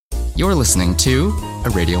You're listening to a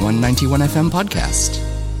Radio 191 FM podcast.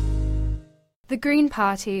 The Green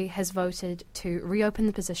Party has voted to reopen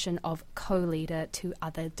the position of co-leader to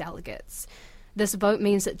other delegates. This vote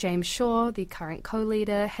means that James Shaw, the current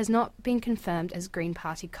co-leader, has not been confirmed as Green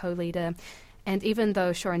Party co-leader. And even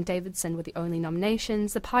though Shaw and Davidson were the only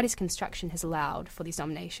nominations, the party's construction has allowed for these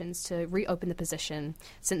nominations to reopen the position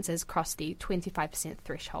since it has crossed the 25%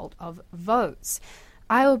 threshold of votes.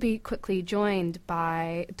 I will be quickly joined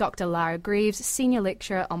by Dr. Lara Greaves, Senior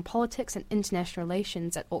Lecturer on Politics and International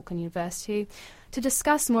Relations at Auckland University, to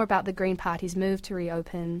discuss more about the Green Party's move to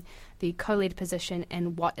reopen the co-leader position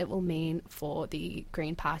and what it will mean for the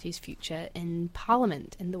Green Party's future in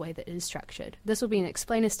Parliament and the way that it is structured. This will be an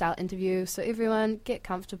explainer-style interview, so everyone get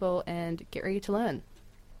comfortable and get ready to learn.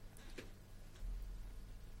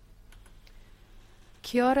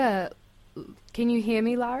 Kia ora. Can you hear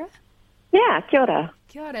me, Lara? Yeah, kia ora.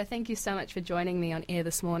 Kia ora. Thank you so much for joining me on air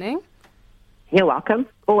this morning. You're welcome.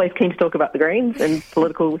 Always keen to talk about the Greens and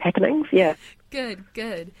political happenings, yeah.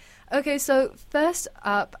 Good. Okay, so first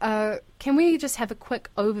up, can we just have a quick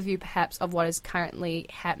overview perhaps of what is currently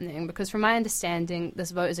happening? Because from my understanding,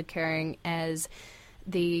 this vote is occurring as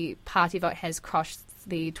the party vote has crossed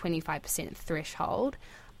the 25% threshold.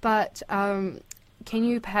 But can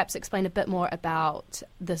you perhaps explain a bit more about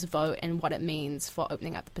this vote and what it means for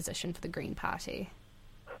opening up the position for the Green Party?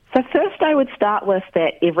 So first I would start with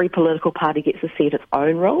that every political party gets to set its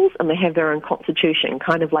own rules and they have their own constitution,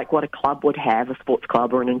 kind of like what a club would have, a sports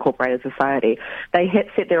club or an incorporated society. They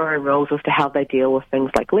set their own rules as to how they deal with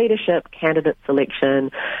things like leadership, candidate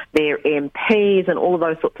selection, their MPs and all of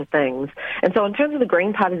those sorts of things. And so in terms of the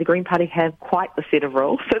Green Party have quite the set of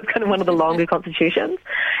rules. So it's kind of one of the longer constitutions.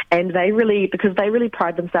 And because they really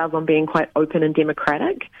pride themselves on being quite open and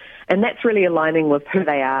democratic. And that's really aligning with who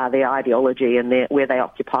they are, their ideology, and where they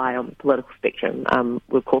occupy on the political spectrum.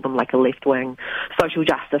 We'll call them like a left-wing social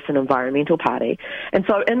justice and environmental party. And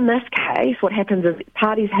so in this case, what happens is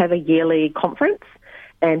parties have a yearly conference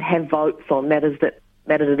and have votes on matters that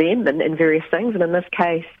matter to them and various things. And in this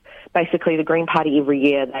case, basically the Green Party every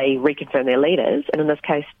year, they reconfirm their leaders. And in this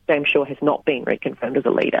case, James Shaw has not been reconfirmed as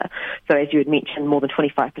a leader. So as you had mentioned, more than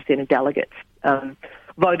 25% of delegates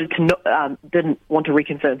didn't want to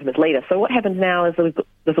reconfirm him as leader. So what happens now is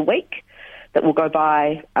there's a week that will go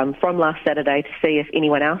by from last Saturday to see if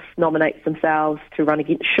anyone else nominates themselves to run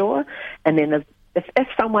against Shaw. And then if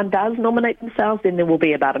someone does nominate themselves, then there will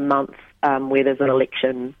be about a month where there's an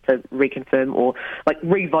election to reconfirm or like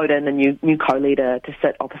re-vote in a new co-leader to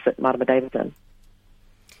sit opposite Marama Davidson.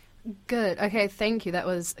 Good. Okay, thank you. That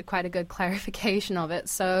was quite a good clarification of it.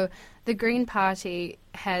 So the Green Party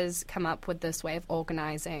has come up with this way of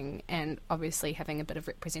organising and obviously having a bit of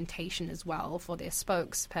representation as well for their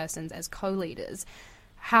spokespersons as co-leaders.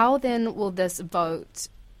 How then will this vote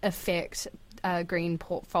affect Green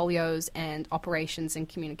portfolios and operations and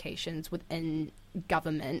communications within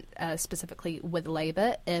government, specifically with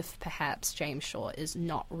Labour, if perhaps James Shaw is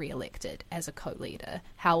not re-elected as a co-leader?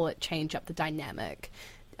 How will it change up the dynamic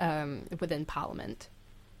within Parliament?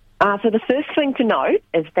 So the first thing to note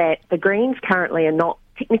is that the Greens currently are not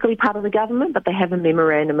technically part of the government, but they have a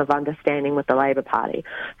memorandum of understanding with the Labour Party.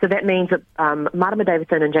 So that means that Marama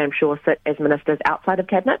Davidson and James Shaw sit as ministers outside of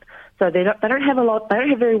cabinet. So they don't have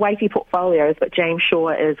very weighty portfolios, but James Shaw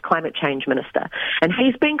is climate change minister. And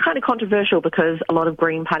he's been kind of controversial because a lot of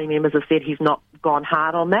Green Party members have said he's not gone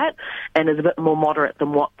hard on that and is a bit more moderate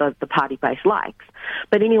than what the party base likes.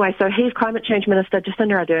 But anyway, so he's climate change minister.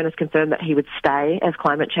 Jacinda Ardern has confirmed that he would stay as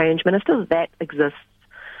climate change minister. That exists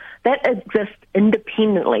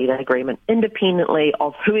independently, that agreement, independently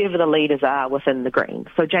of whoever the leaders are within the Greens.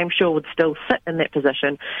 So James Shaw would still sit in that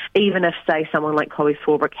position, even if, say, someone like Chloe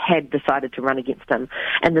Swarbrick had decided to run against him.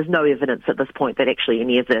 And there's no evidence at this point that actually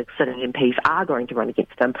any of the sitting MPs are going to run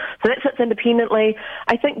against him. So that sits independently.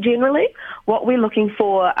 I think generally what we're looking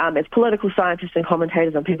for as political scientists and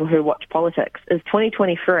commentators and people who watch politics is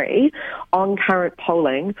 2023, on current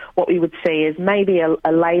polling, what we would see is maybe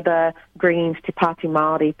a Labour, Greens, Te Pāti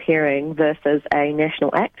Māori pairing versus a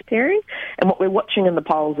National Act pairing. And what we're watching in the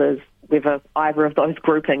polls is whether either of those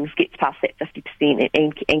groupings gets past that 50%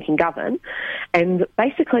 and can govern. And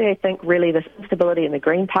basically, I think really this instability in the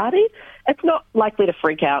Green Party, it's not likely to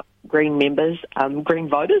freak out Green members, Green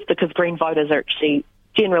voters, because Green voters are actually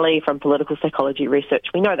generally, from political psychology research,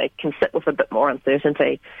 we know they can sit with a bit more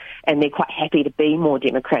uncertainty and they're quite happy to be more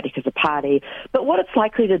democratic as a party. But what it's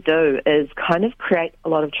likely to do is kind of create a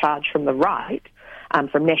lot of charge from the right,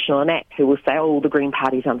 from National and ACT, who will say, the Green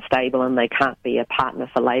Party's unstable and they can't be a partner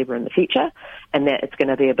for Labour in the future, and that it's going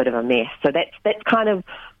to be a bit of a mess. So that's kind of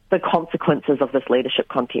the consequences of this leadership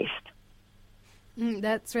contest.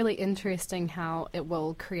 That's really interesting how it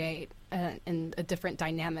will create a different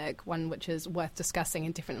dynamic, one which is worth discussing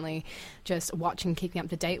and definitely just watching, keeping up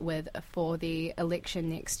to date with for the election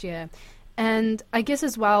next year. And I guess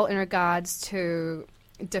as well in regards to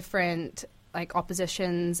different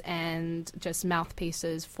oppositions and just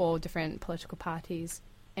mouthpieces for different political parties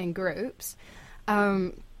and groups,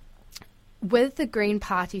 with the Green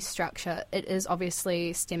Party structure, it is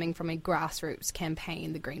obviously stemming from a grassroots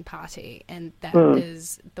campaign, the Green Party, and that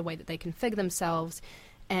is the way that they configure themselves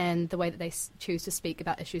and the way that they choose to speak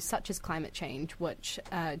about issues such as climate change, which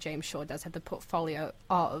James Shaw does have the portfolio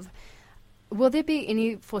of. Will there be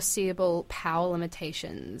any foreseeable power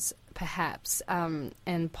limitations, perhaps, and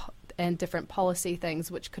different policy things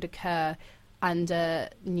which could occur under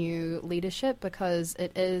new leadership? Because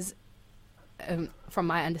it is, from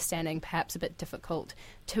my understanding, perhaps a bit difficult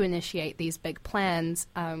to initiate these big plans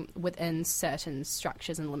within certain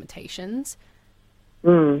structures and limitations.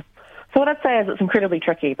 So what I'd say is it's incredibly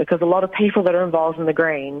tricky because a lot of people that are involved in the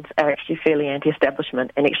Greens are actually fairly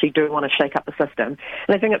anti-establishment and actually do want to shake up the system.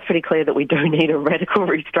 And I think it's pretty clear that we do need a radical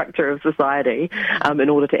restructure of society in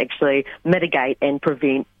order to actually mitigate and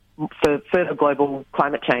prevent for further global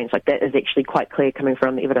climate change. That is actually quite clear coming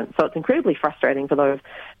from the evidence. So it's incredibly frustrating for those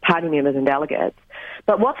party members and delegates.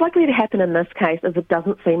 But what's likely to happen in this case is it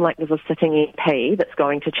doesn't seem like there's a sitting MP that's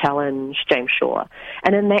going to challenge James Shaw.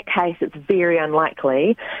 And in that case, it's very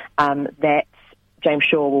unlikely that James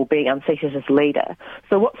Shaw will be unseated as leader.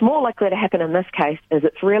 So what's more likely to happen in this case is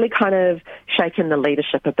it's really kind of shaken the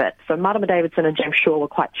leadership a bit. So Marama Davidson and James Shaw were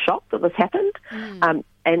quite shocked that this happened,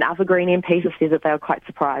 and other Green MPs have said that they were quite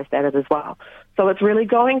surprised at it as well. So it's really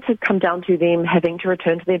going to come down to them having to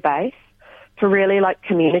return to their base, to really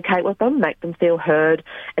communicate with them, make them feel heard,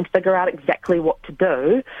 and figure out exactly what to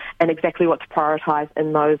do and exactly what to prioritise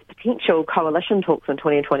in those potential coalition talks in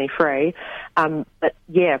 2023. But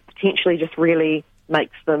yeah, potentially just really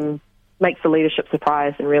makes the leadership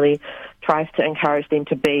surprised and really tries to encourage them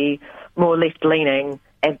to be more left-leaning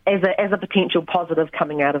as a potential positive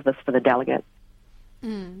coming out of this for the delegates.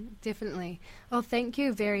 Definitely. Well, thank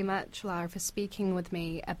you very much, Lara, for speaking with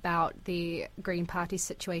me about the Green Party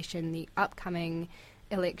situation, the upcoming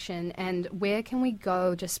election, and where can we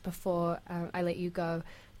go just before I let you go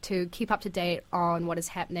to keep up to date on what is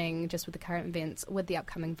happening just with the current events with the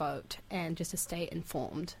upcoming vote and just to stay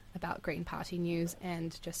informed about Green Party news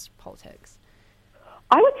and just politics?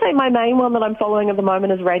 I would say my main one that I'm following at the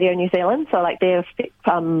moment is Radio New Zealand. So RNZ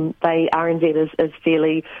is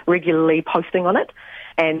fairly regularly posting on it.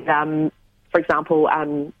 And for example,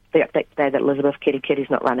 the update today that Elizabeth Keddie's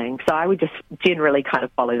not running. So I would just generally kind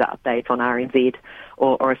of follow the updates on RNZ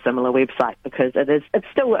or a similar website because it's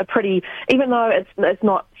still a pretty, even though it's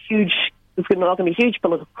not huge, there's not going to be huge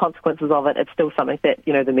political consequences of it, it's still something that,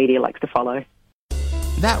 the media likes to follow.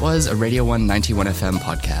 That was a Radio 191 FM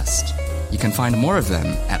podcast. You can find more of them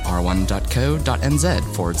at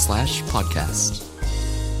r1.co.nz/podcast.